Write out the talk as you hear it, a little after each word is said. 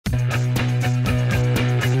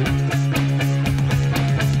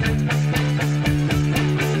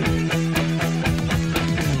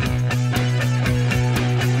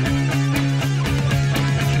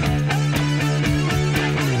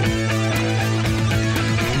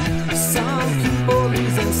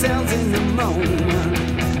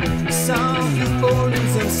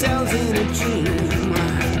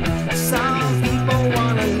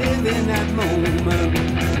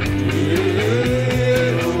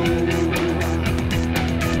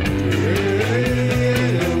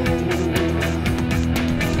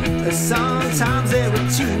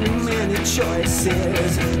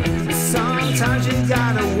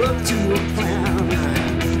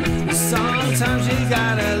Sometimes you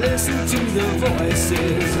gotta listen to the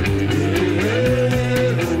voices.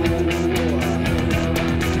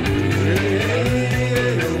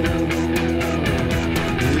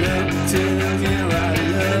 Look to the mirror,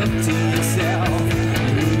 look to yourself.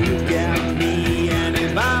 You can't be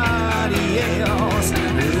anybody else.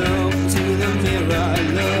 Look to the mirror,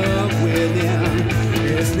 look within.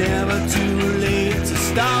 It's never too late to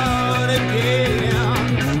start again.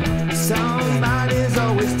 Somebody's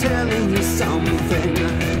always telling you something.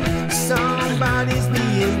 Somebody's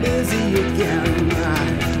being busy again.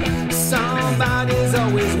 Somebody's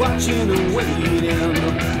always watching and waiting.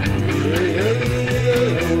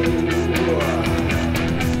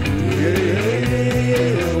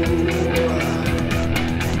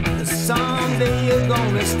 Someday you're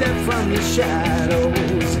gonna step from your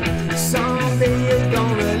shadows. Someday you're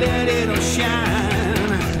gonna let it all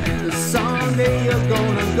shine. Someday you're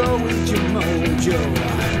gonna go with your mojo.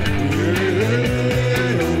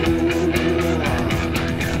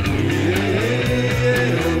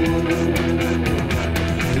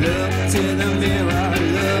 Look to the mirror,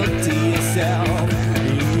 look to yourself.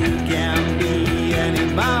 You can't be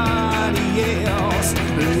anybody else.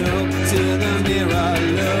 Look to the mirror,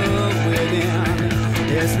 look within.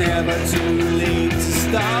 It's never too late to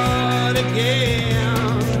start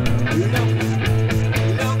again.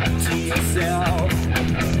 Look to yourself.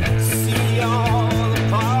 See all the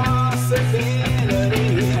possibilities.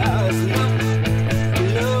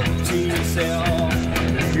 Look to yourself.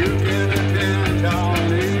 You can depend on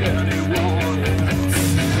anyone else.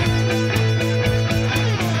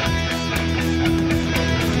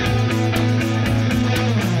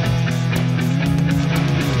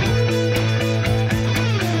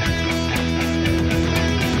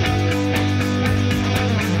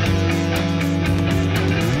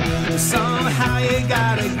 Somehow you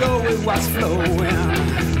gotta go with what's flowing.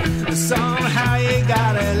 Somehow you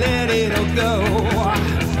gotta let it all go.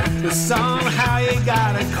 Somehow you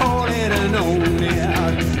gotta call it and own it.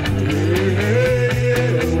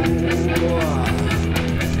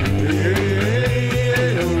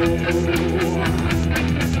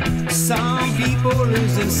 Some people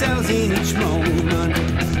lose themselves in each moment.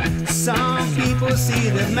 Some people see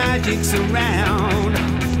the magic's around.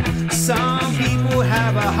 Some people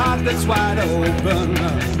have a heart that's wide open.